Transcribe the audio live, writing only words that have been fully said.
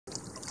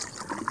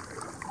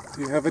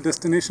Do you have a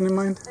destination in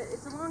mind?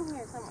 It's along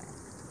here somewhere.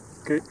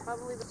 Okay.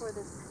 Probably before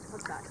this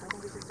comes back. So I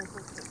think we should take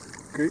this.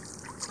 Great.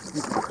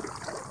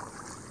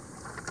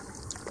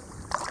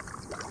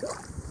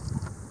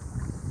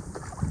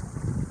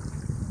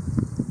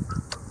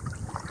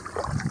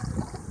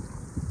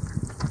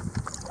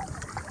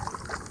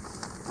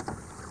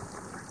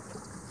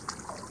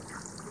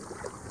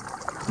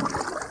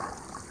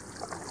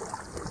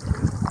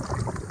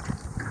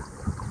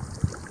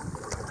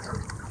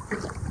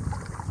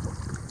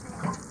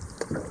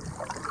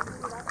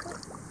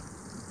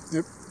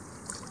 Yep.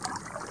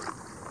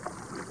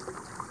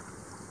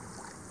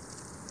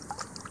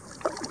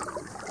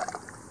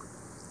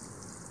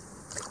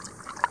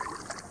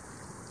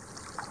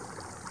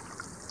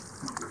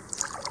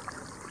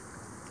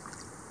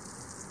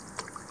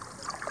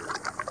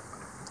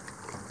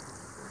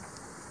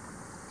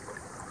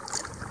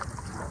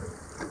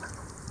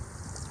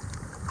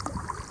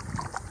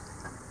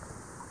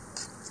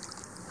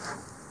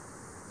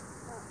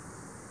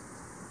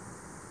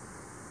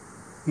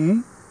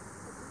 Hmm?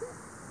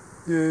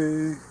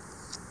 Yay.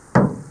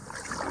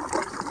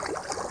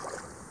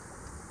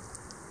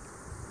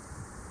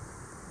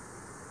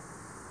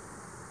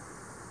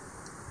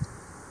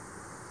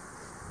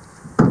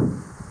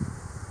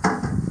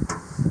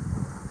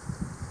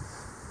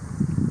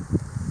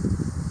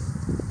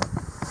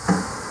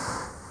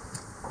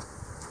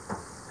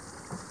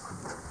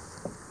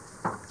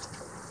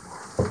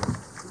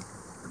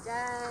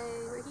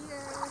 Yay, we're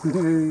here.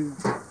 Yay.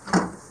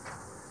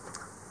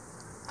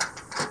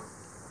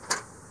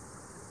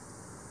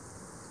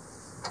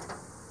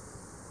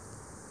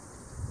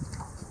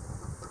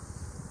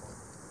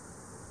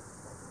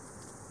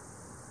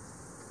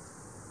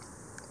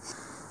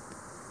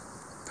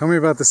 Tell me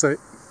about the site.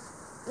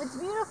 It's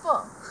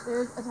beautiful.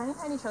 There's a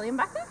tiny trillium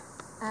back there,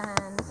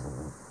 and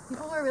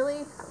people were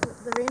really,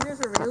 the rangers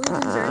were really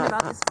concerned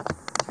about this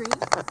tree.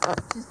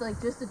 Just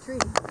a tree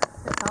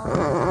that fell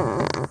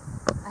over.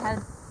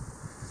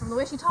 From the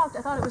way she talked,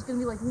 I thought it was going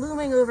to be like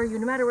looming over you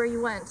no matter where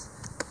you went,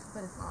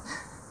 but it's not.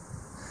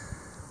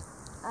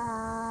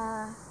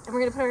 And we're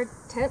going to put our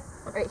tent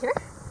right here,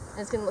 and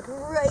it's going to look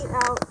right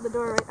out the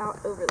door, right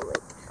out over the lake.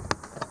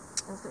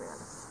 And it's going to be nice.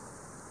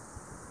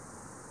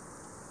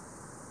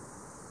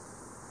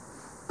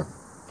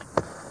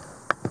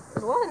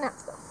 There's a lot of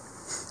gnats though.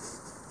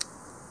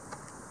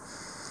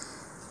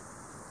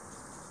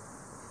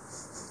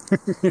 I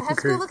have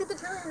to go look at the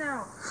trillium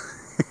now.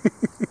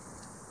 It's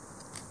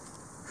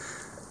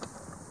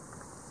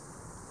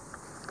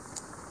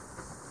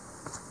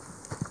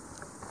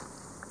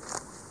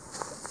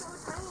so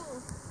tiny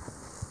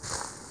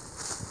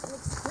and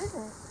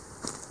exquisite.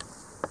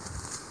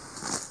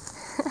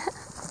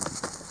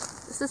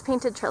 This is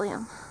painted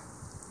trillium.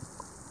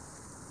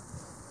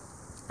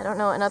 I don't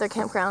know another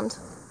campground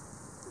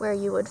where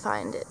you would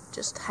find it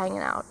just hanging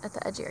out at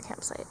the edge of your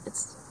campsite.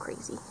 It's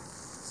crazy.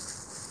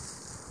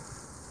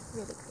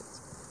 Really crazy.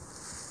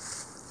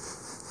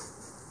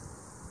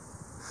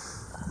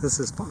 This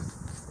is fun.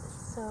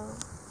 It's so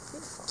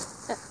beautiful.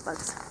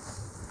 Bugs.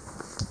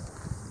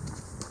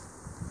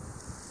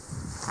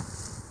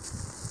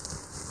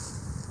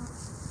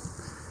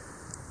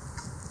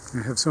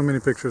 I have so many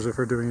pictures of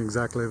her doing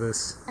exactly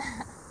this.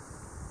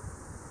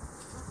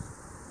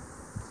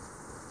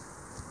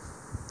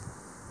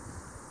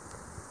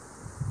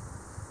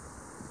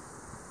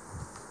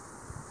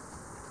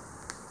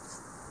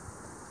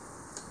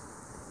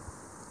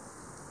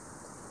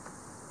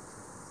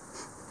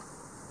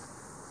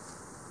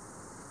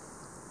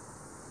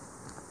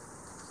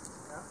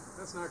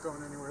 That's not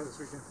going anywhere this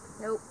weekend.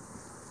 Nope.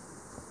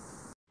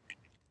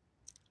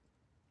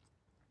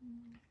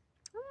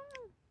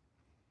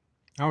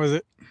 How is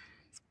it?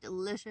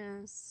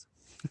 Delicious.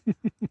 Look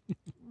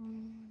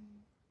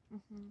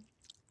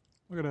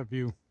at that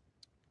view.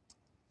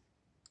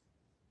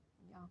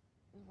 Yeah,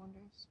 it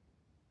wonders.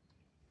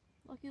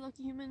 Lucky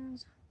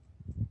humans.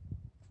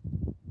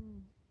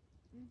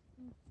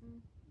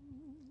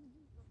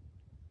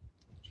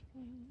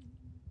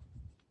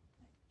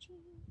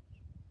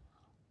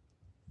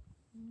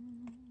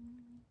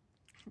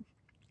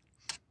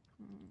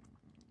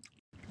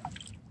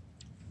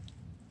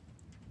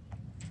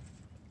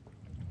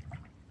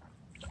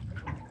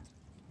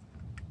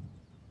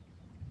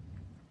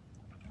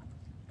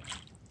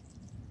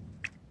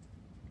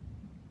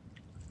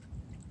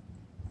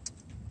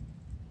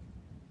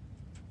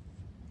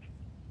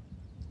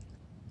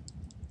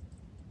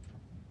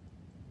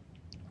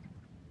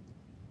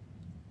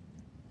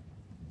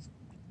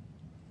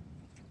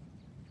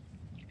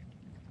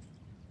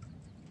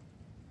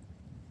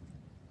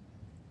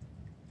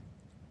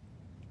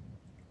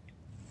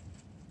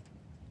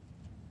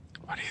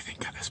 What do you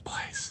think of this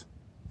place?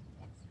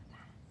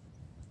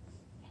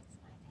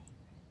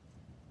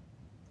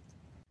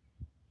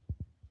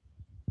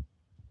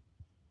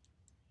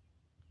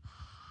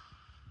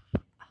 Oh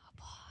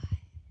boy.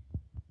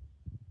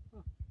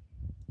 Huh.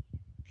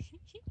 That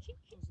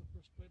was the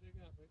first bite I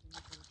got right when you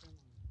turned the camera on.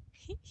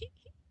 Fishy,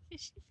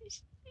 fishy,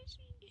 fishy.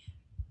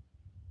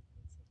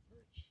 It's a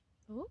perch.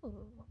 Ooh.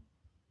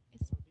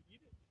 It's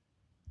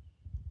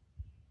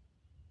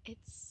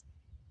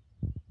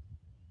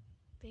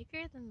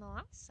bigger than the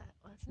last set,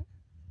 wasn't it?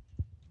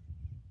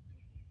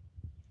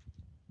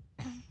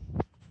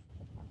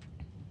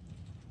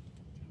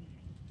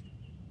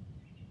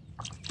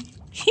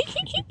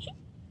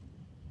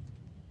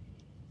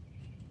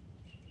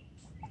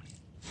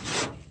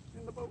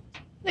 In the boat.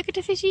 Look at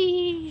the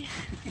fishy!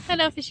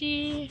 Hello,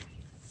 fishy!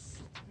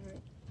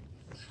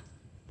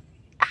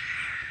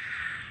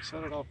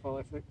 Shut it off while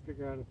I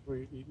figure out if we're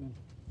eating them.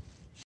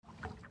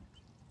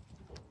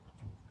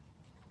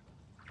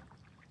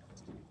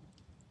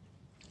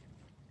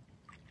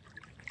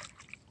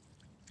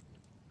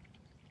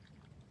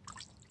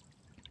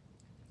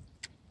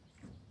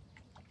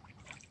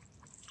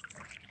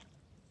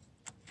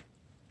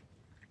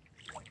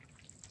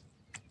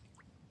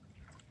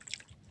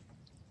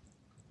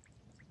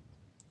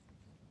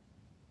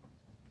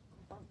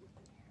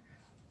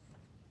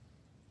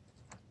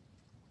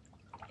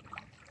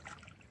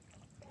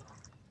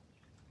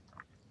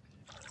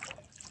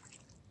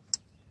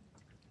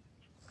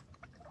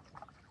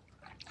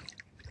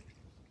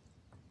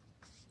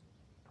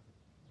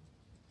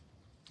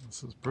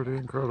 This is pretty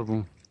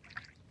incredible.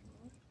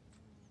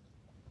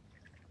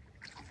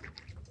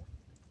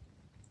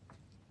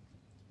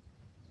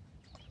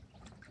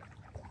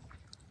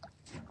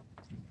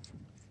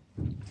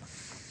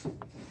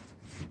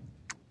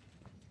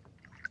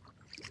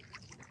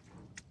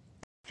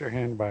 Put your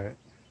hand by it.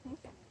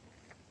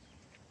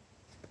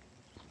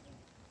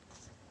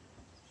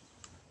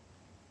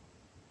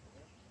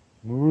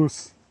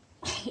 Moose.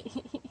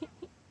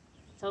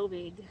 So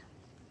big.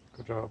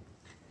 Good job.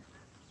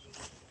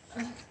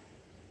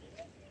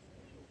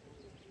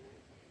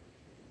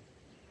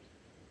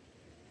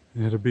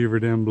 We had a beaver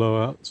dam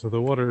blowout, so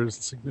the water is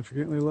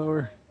significantly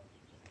lower.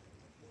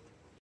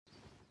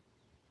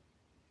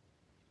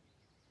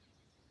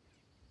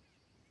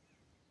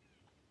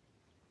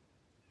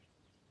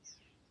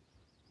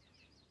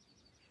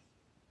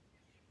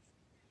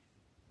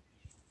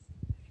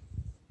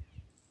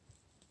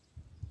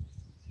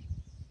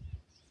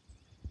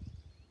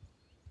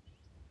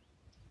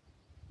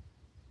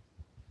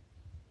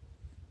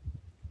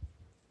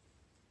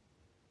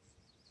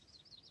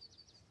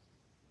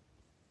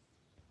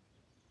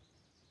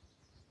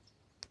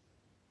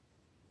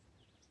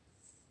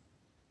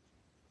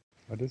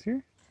 What is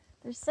here?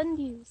 There's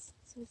sundews.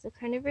 So it's a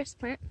carnivorous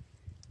plant.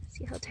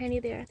 See how tiny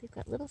they are? They've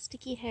got little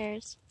sticky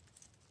hairs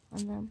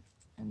on them.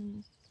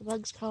 And the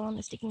bugs crawl on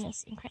the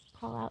stickiness and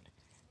crawl out.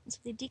 And so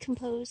they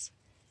decompose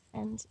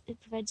and it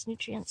provides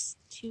nutrients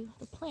to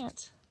the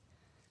plant.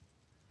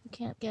 You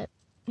can't get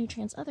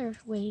nutrients other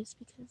ways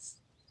because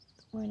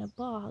we're in a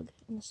bog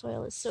and the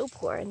soil is so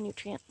poor and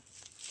nutrient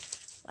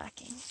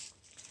lacking.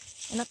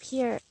 And up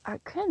here are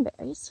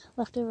cranberries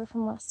left over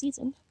from last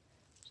season.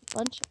 There's a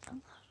bunch of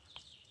them.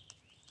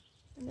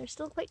 And they're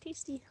still quite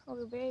tasty,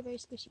 although very, very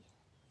squishy.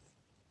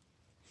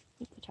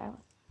 You can try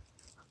one.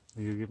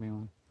 Will you give me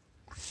one?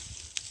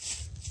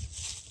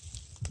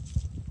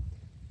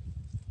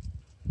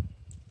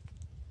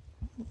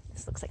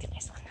 This looks like a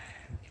nice one.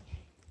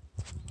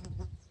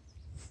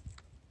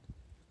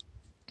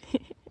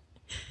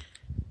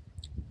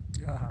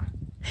 Yeah.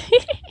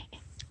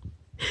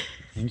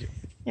 Thank you.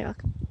 You're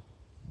welcome.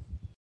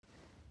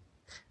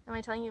 Am I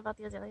telling you about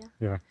the azalea?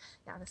 Yeah.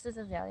 Yeah, this is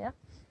azalea.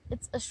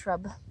 It's a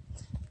shrub.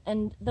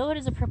 And though it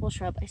is a purple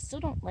shrub, I still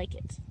don't like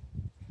it.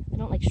 I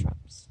don't like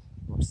shrubs,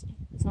 mostly.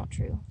 It's not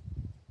true.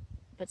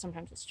 But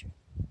sometimes it's true.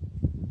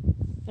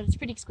 But it's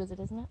pretty exquisite,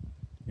 isn't it?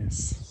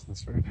 Yes,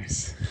 that's very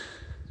nice.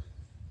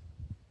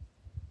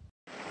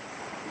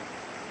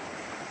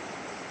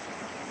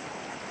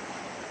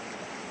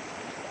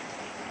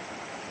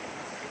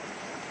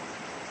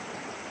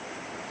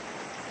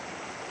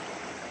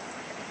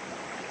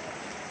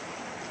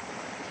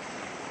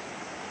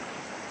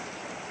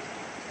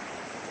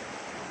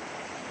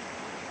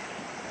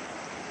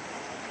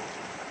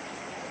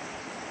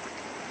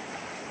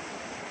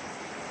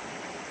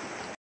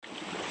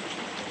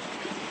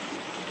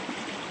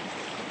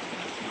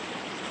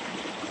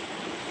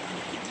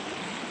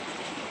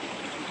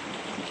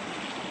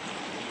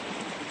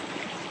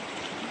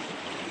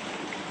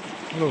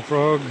 Hello,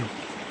 frog.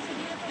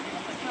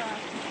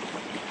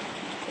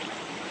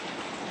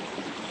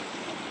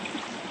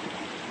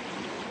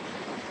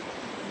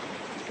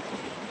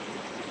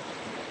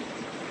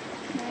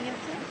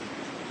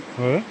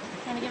 What?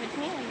 Want to give it to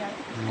me or you got it?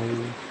 No.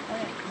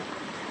 Okay.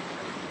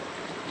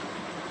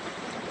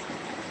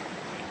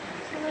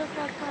 Hello,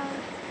 frog frog.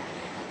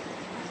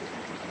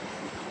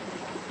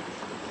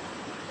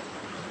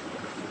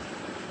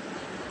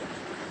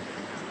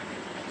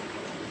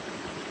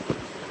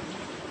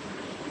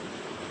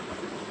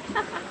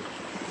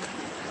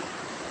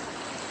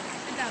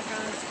 Good job,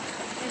 frog.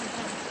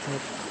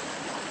 Yep.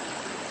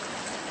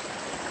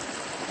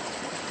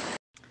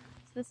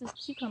 So this is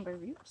cucumber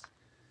root.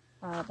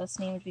 That's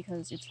named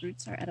because its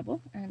roots are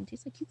edible and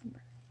taste like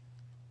cucumber.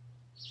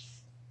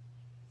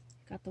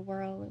 Got the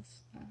whorl of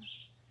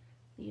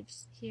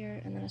leaves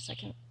here, and then a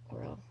second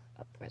whorl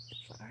up where the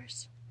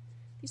flowers.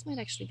 These might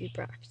actually be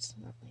bracts,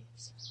 not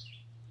leaves.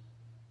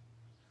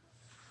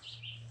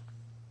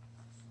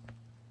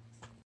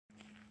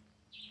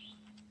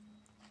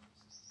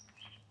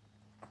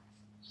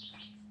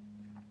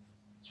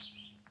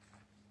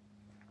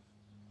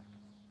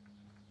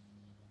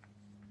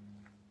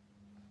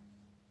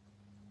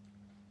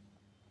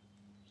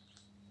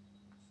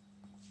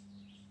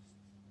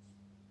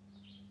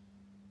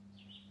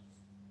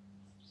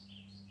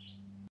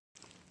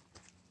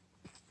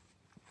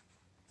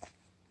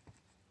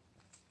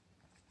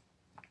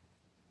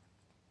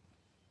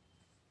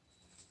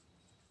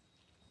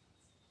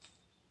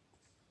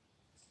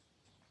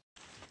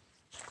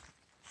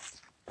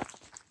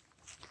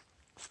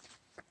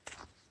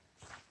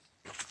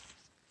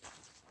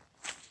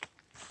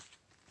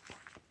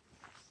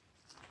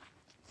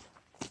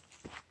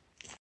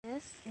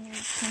 This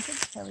is painted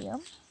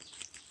psyllium.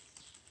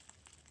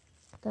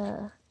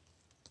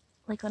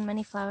 Like on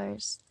many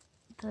flowers,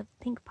 the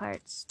pink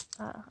parts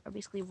are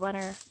basically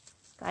runner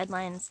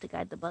guidelines to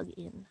guide the bug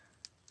in.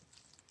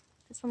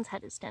 This one's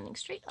head is standing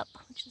straight up,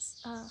 which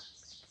is kind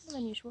of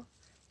unusual.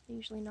 They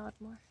usually nod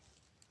more,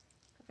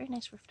 but very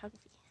nice for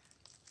photography.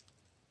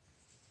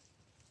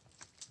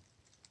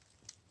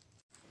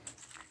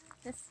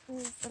 This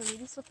is a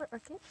lady slipper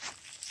orchid.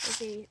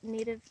 It's a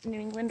native New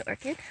England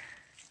orchid.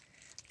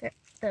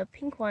 The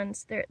pink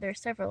ones, there are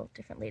several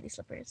different lady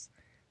slippers.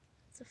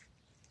 It's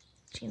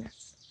a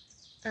genus.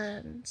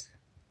 And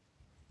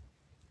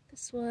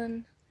this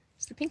one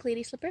is the pink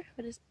lady slipper,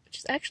 which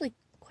is actually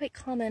quite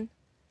common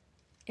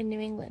in New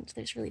England.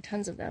 There's really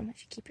tons of them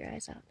if you keep your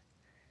eyes out.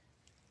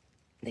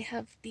 They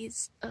have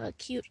these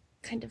cute,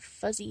 kind of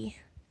fuzzy,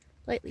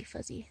 lightly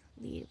fuzzy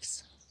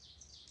leaves.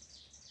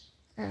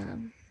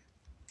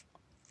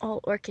 All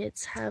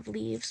orchids have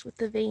leaves with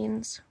the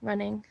veins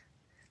running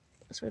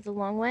sort of the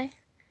long way,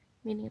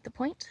 meeting at the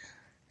point.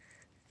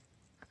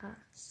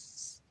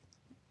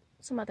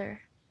 Some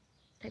other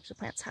types of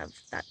plants have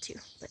that too,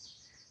 but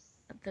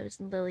those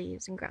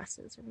lilies and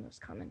grasses are the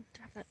most common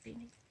to have that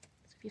veining.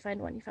 So if you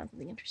find one, you found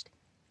something interesting.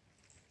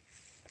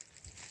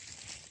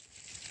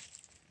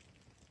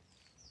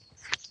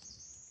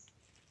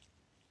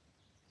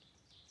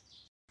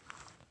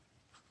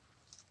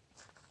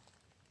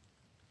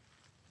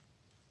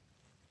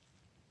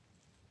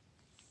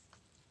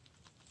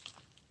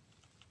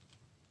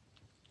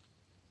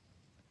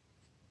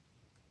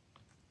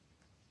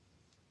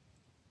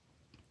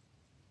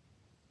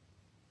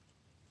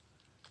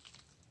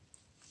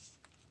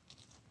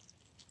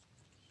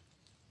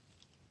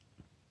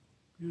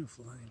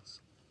 Beautiful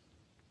lines.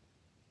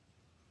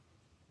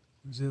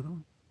 Where's the other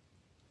one?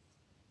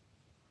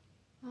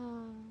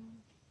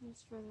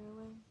 It's further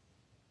away.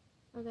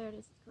 Oh, there it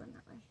is. It's going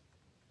that way.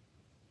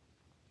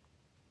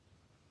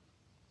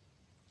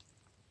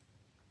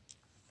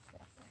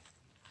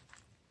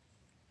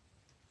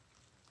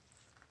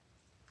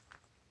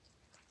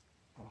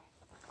 Oh,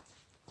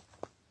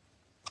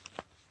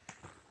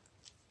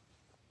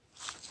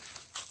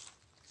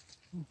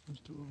 there's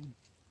two of them.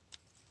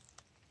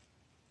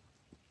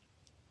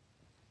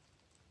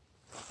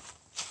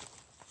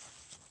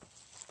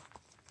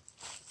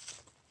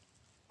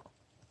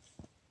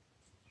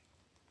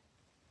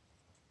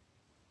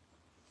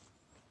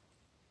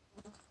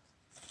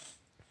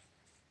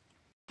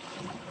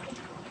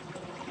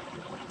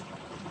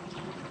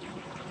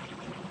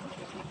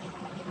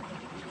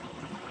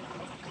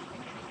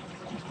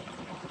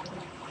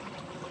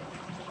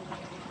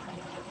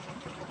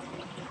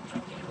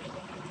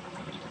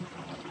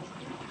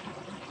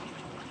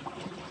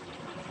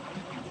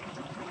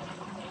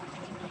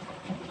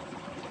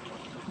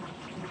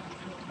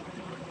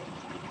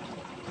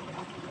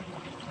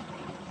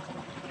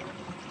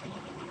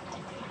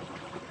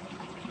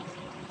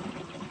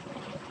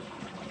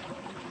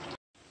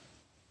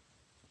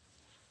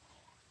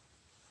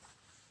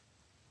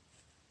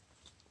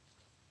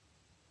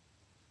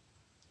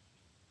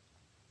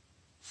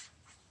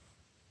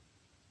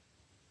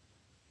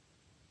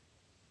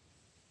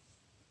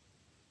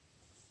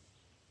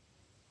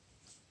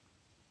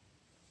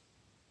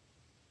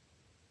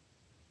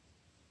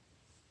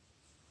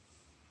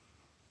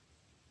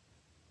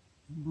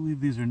 I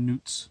believe these are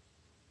newts.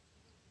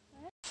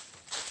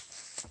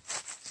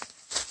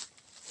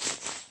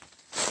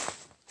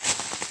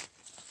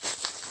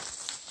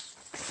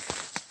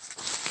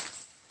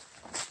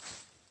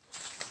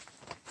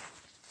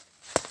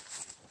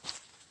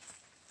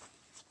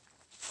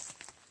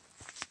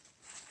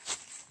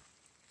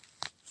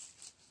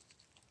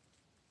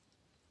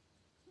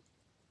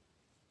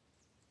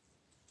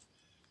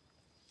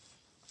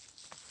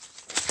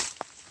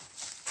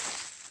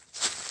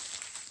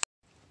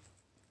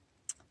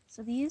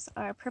 So these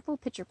are purple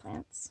pitcher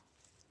plants.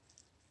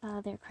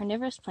 They're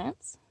carnivorous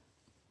plants.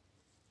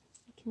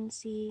 You can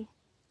see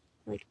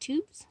like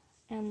tubes,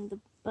 and the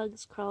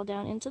bugs crawl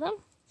down into them.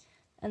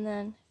 And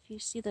then if you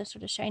see the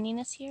sort of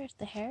shininess here,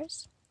 the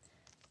hairs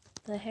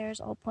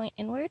all point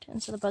inward,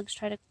 and so the bugs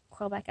try to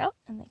crawl back out,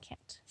 and they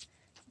can't.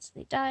 And so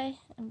they die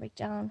and break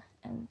down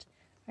and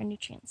are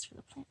nutrients for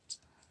the plant.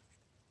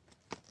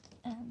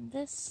 And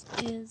this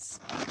is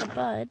the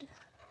bud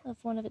of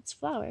one of its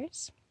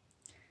flowers,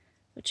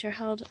 which are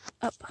held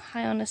up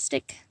high on a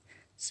stick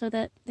so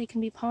that they can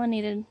be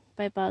pollinated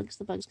by bugs.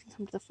 The bugs can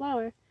come to the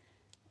flower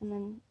and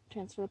then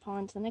transfer the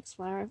pollen to the next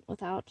flower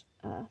without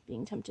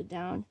being tempted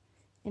down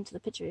into the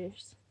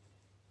pitchers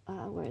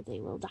where they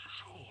will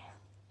die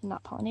and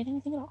not pollinate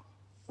anything at all.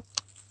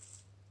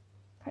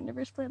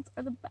 Carnivorous plants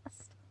are the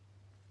best.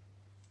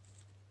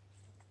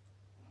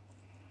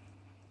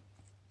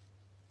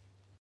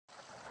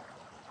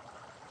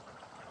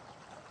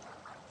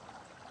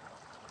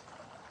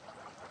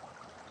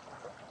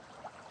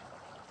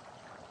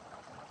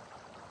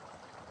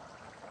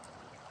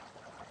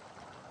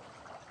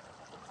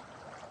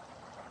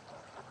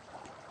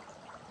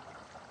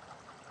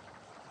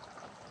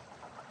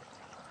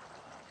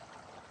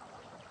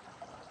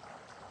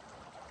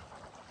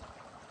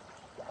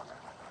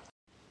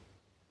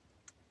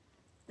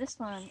 This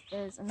one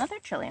is another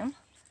trillium.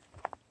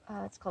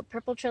 It's called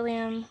purple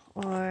trillium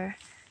or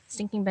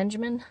stinking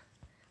Benjamin.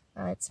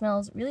 It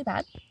smells really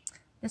bad.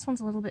 This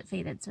one's a little bit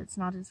faded, so it's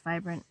not as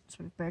vibrant,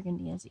 sort of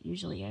burgundy as it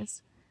usually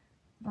is.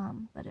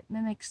 But it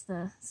mimics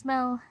the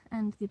smell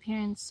and the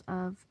appearance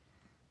of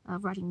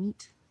rotting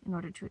meat in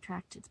order to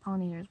attract its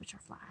pollinators, which are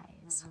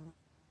flies.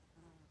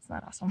 It's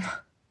not awesome.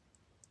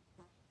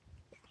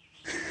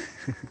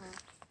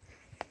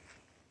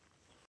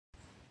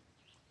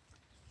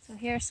 So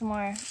here are some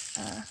more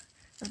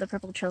of the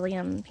purple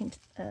trillium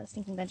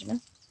stinking Benjamin.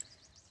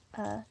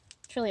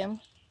 Trillium,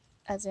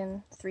 as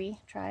in 3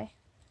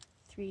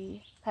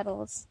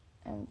 petals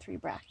and 3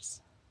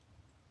 bracts,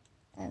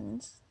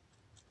 and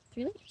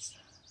 3 leaves.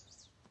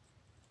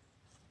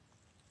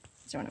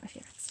 These are one of my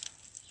favorites.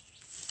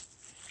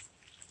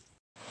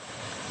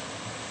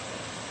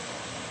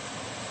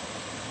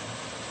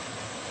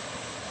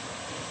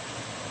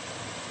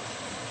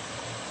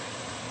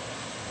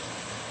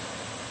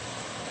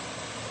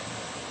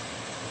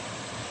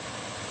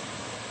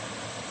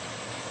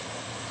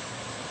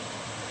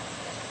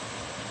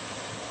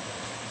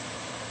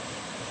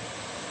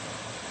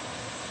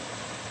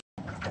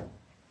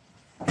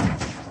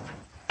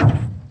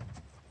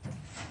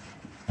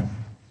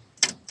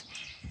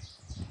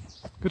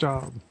 Good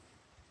job.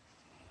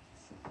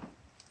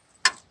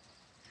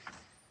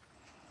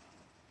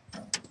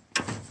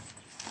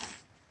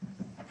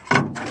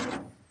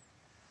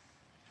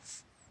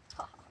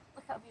 Oh,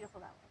 look how beautiful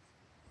that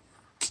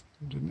was.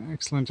 You did an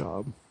excellent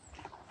job.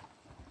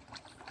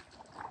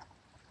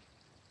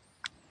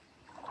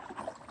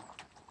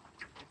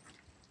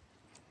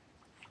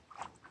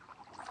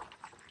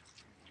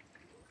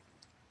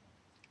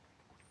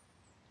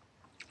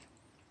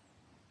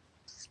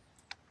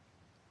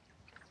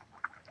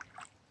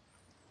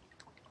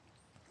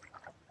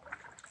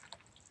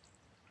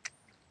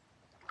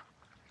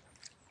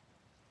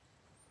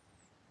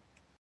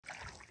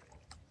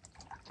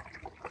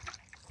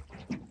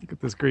 Look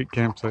at this great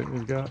campsite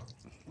we've got.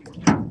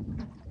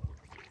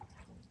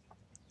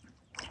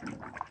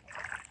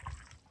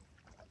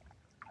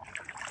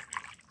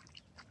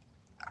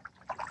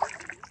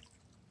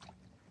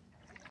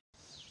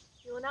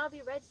 You will now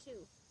be read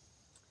to.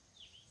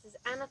 This is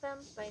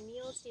Anathem by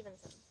Neil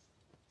Stevenson.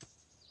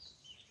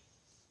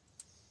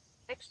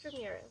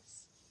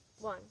 Extramuros.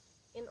 1.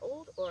 In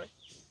Old Orth,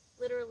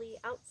 literally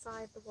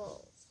outside the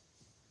walls.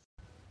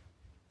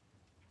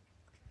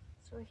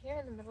 So we're here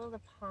in the middle of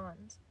the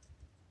pond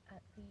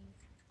at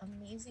the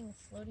amazing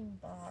floating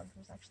bog.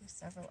 There's actually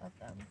several of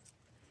them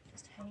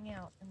just hanging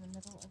out in the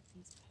middle of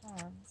these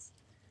ponds.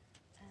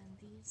 And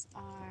these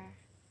are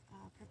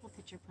purple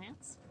pitcher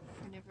plants,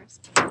 carnivorous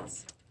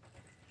plants,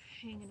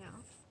 hanging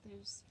out.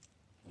 There's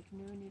like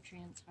no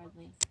nutrients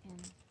hardly in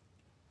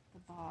the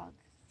bog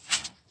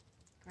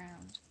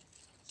ground,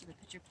 so the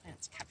pitcher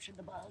plants capture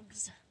the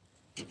bugs.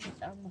 Eat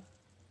them.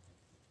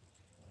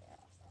 Yeah.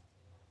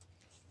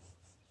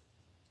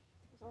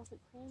 There's also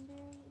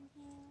cranberry in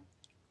here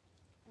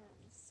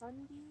and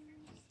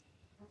sunbeams.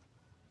 I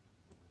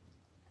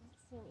don't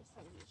see any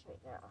sunbeams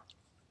right now.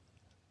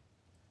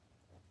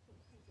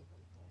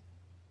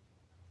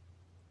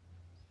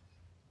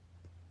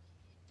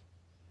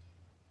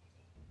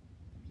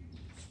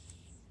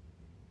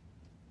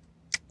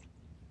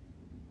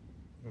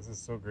 This is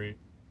so great.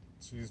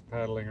 She's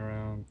paddling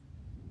around.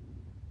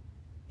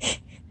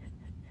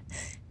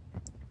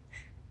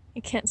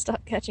 You can't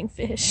stop catching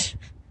fish.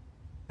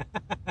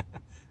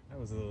 That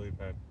was a lily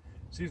pad.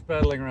 She's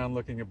paddling around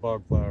looking at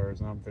bog flowers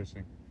and I'm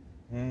fishing.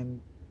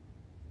 And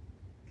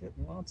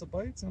getting lots of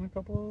bites and a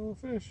couple of little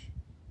fish.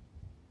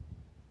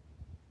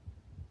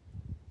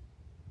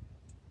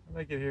 I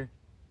like it here.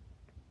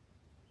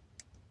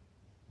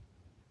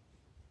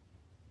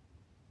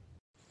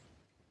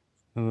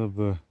 I love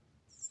the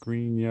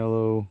green,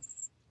 yellow,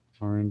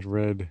 orange,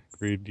 red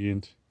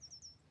gradient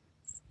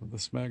of the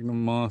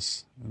sphagnum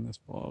moss in this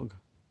bog.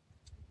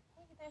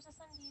 Hey, there's a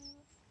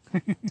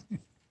sunbeam.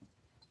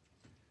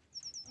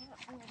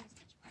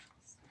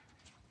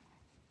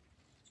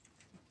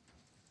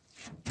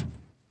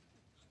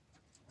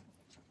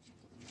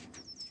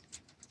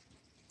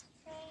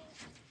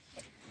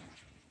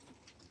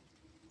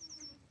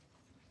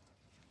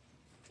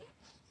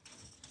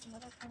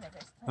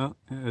 Oh,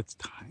 yeah, it's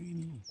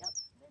tiny. Yep,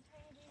 they're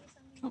tiny baby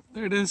sunbeams. Oh,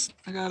 there it is.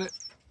 I got it.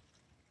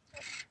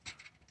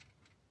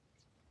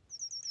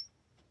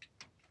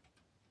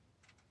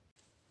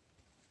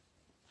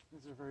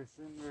 These are very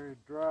thin, very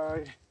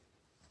dry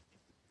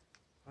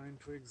pine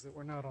twigs that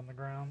were not on the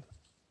ground.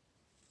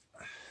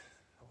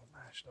 All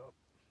mashed up.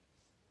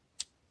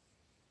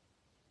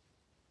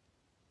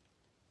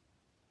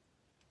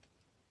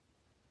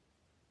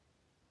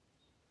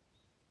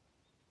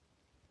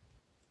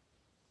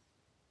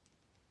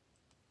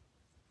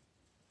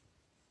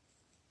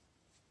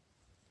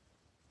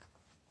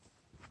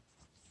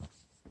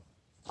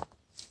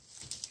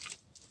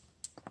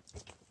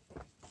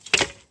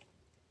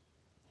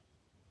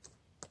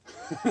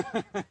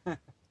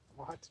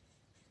 What?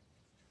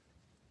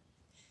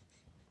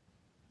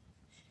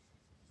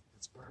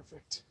 It's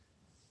perfect.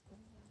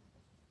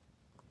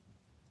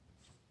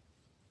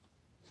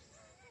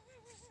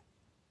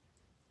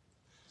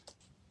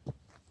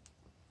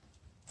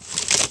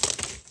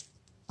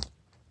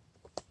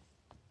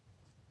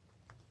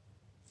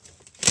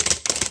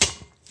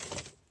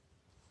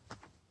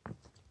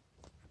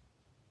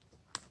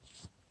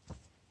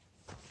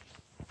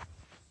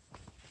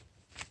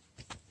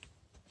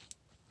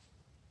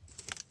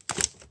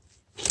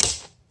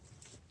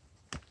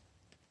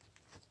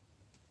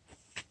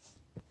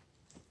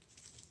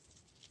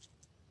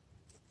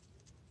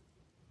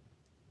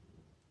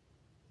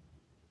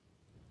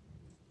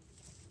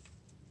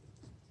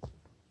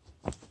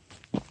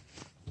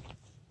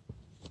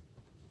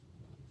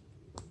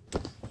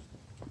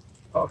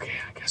 Okay,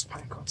 I guess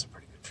pine cones are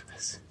pretty good for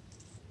this.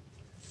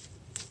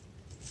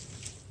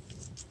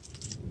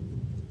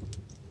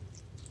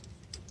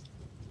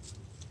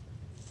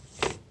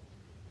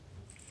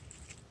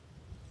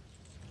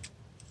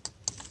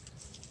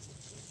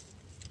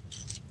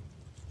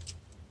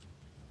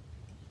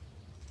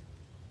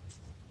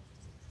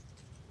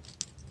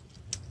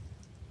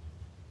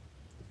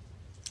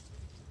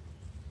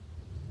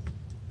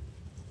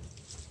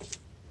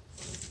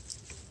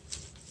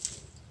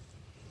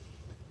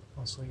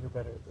 Also, you're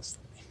better at this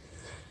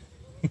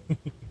than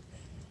me.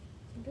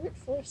 Brute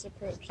force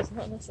approach is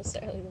not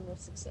necessarily the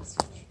most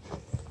successful.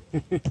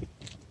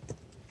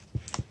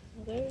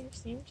 Although you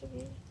seem to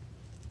be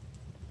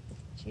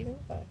achieving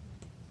fire.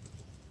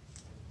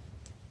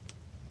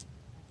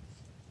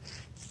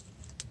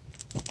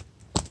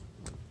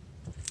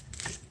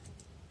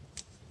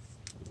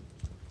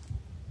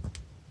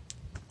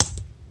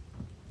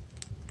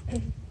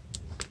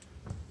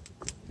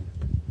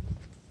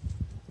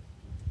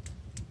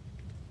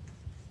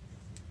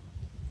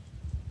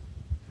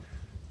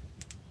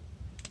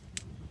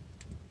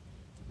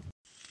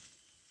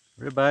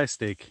 Ribeye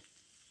steak.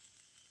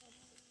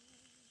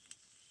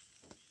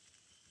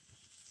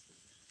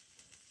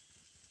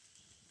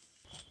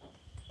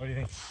 What do you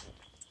think?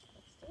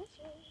 That's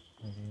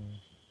delicious.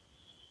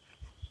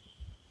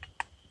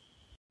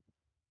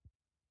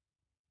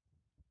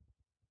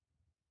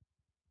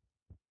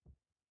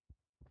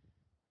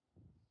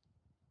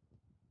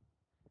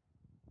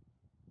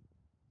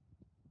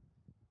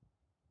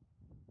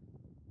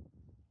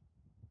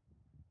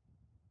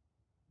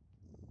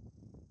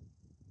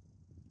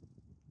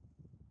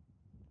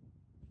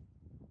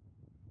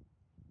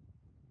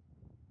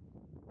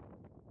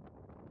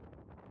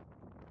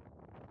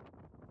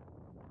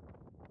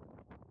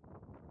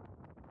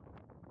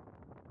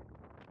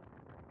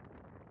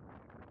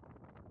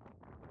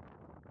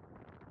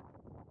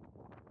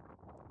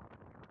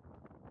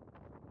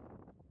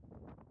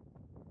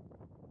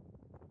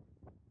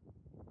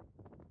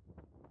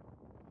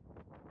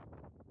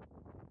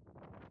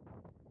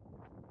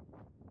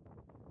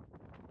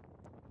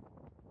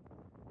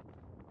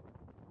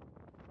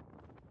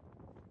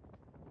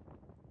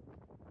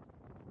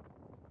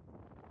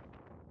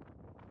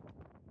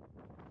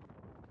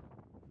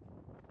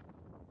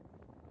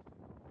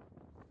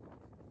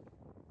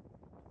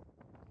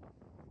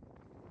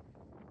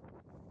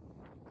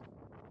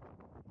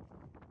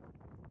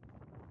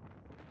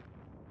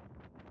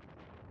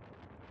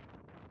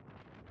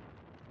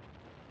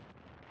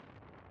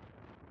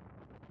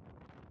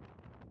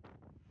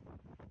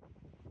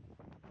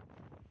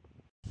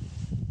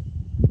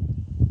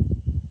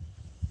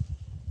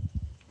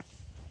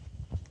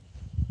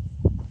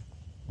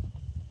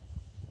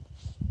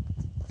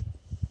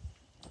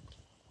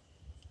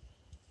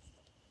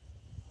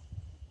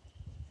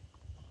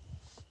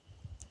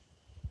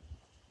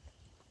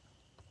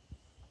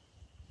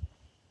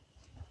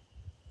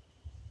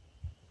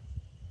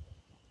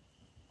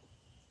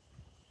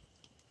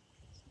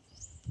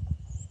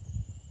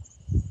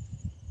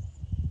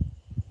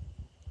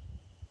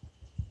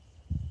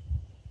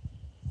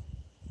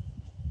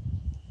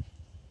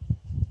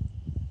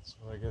 So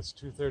I guess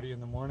 2:30 in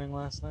the morning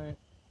last night,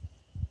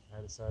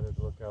 I decided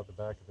to look out the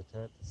back of the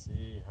tent to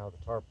see how the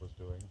tarp was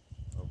doing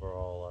over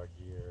all our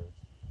gear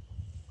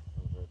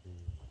over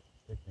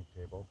the picnic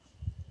table.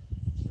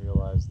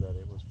 Realized that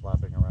it was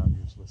flapping around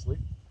uselessly.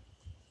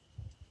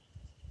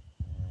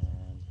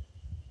 And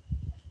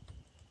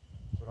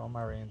put on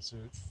my rain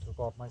suit, took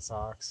off my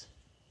socks,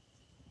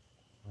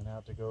 went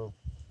out to go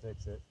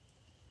fix it.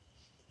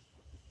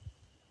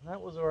 And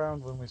that was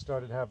around when we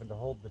started having to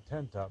hold the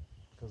tent up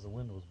because the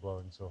wind was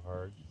blowing so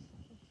hard.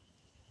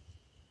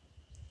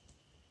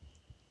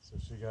 So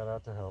she got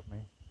out to help me.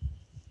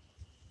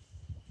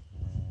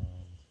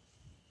 And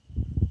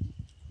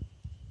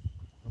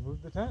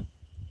removed the tent.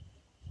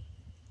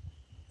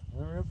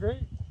 Went real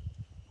great.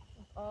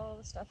 With all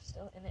the stuff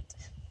still in it.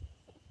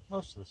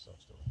 Most of the stuff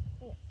still.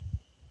 Yeah.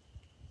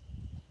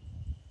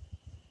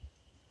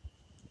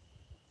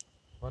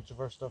 A bunch of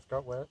our stuff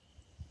got wet,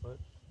 but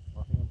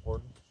nothing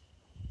important.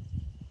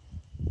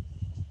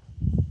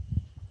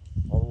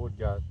 All the wood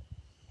got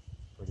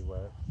pretty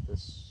wet.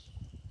 This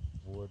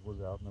wood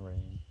was out in the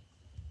rain.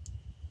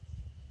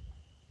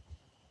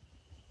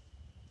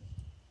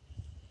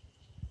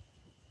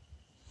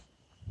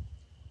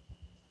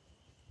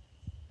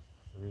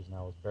 The reason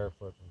I was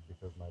barefoot was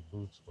because my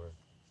boots were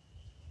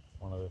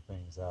one of the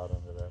things out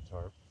under that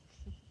tarp.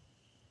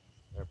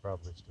 They're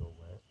probably still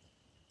wet.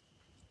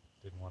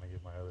 Didn't want to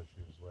get my other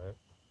shoes wet.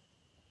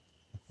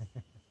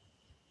 I'm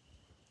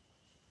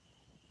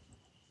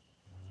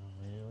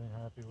really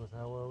happy with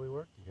how well we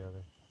worked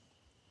together.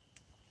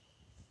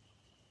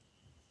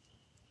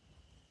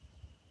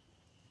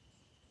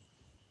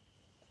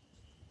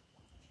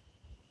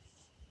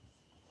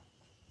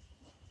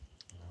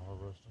 Now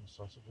we're roasting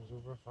sausages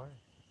over a fire.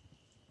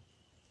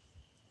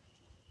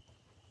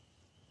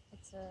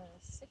 It's a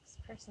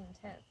 6-person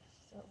tent,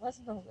 so it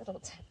wasn't a little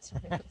tent to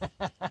move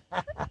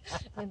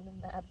in the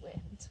mad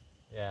wind.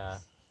 Yeah,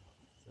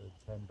 it's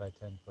a 10 by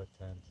 10-foot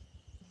tent.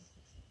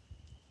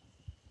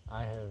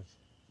 I have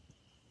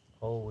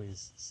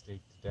always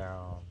staked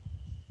down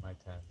my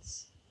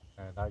tents,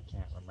 and I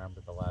can't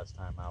remember the last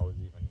time I was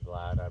even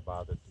glad I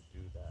bothered to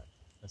do that.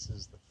 This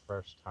is the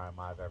first time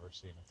I've ever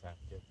seen a tent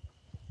get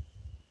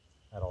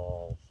at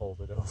all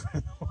folded over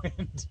in the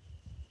wind.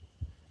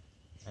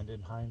 And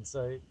in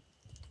hindsight,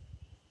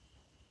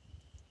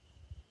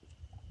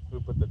 we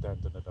put the tent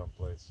in a dumb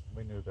place.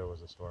 We knew there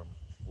was a storm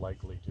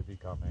likely to be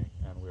coming,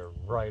 and we were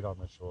right on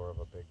the shore of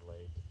a big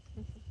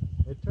lake.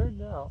 It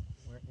turned out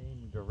we're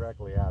aimed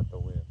directly at the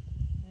wind.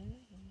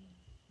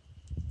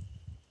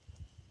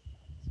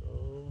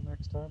 So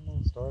next time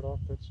we'll start off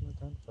pitching the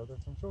tent further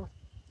from shore.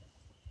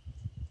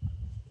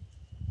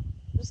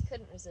 Just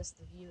couldn't resist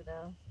the view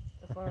though.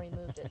 Before we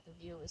moved it, the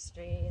view was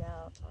straight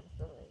out onto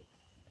the lake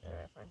through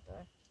our front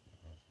door.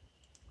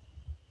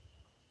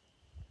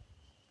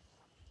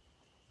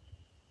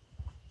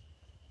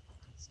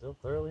 Still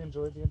thoroughly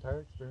enjoyed the entire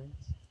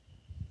experience.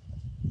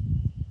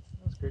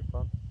 It was great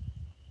fun.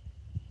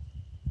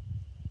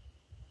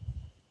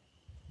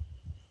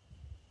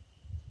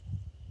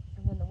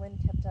 And then the wind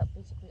kept up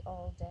basically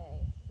all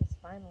day. It's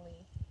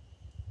finally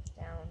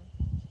down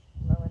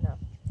low enough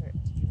for it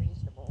to be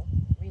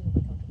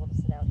reasonably comfortable to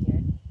sit out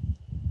here.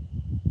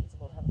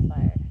 Feasible to have a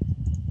fire.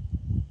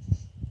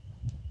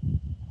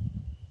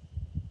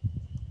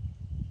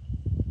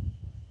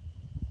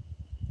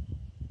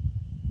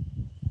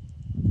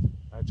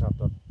 I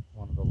chopped up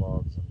one of the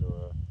logs into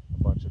a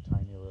bunch of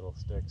tiny little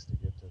sticks to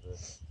get to the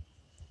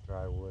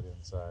dry wood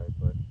inside,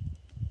 but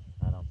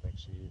I don't think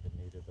she even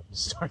needed them to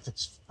start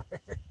this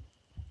fire.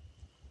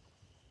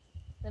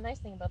 The nice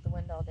thing about the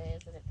wind all day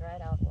is that it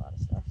dried out a lot of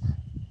stuff.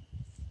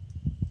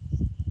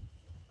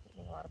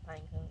 Including a lot of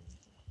pine cones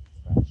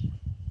and brush.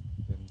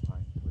 Thin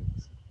pine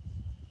twigs.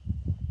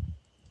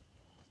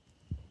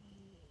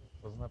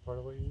 Wasn't that part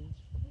of what you used?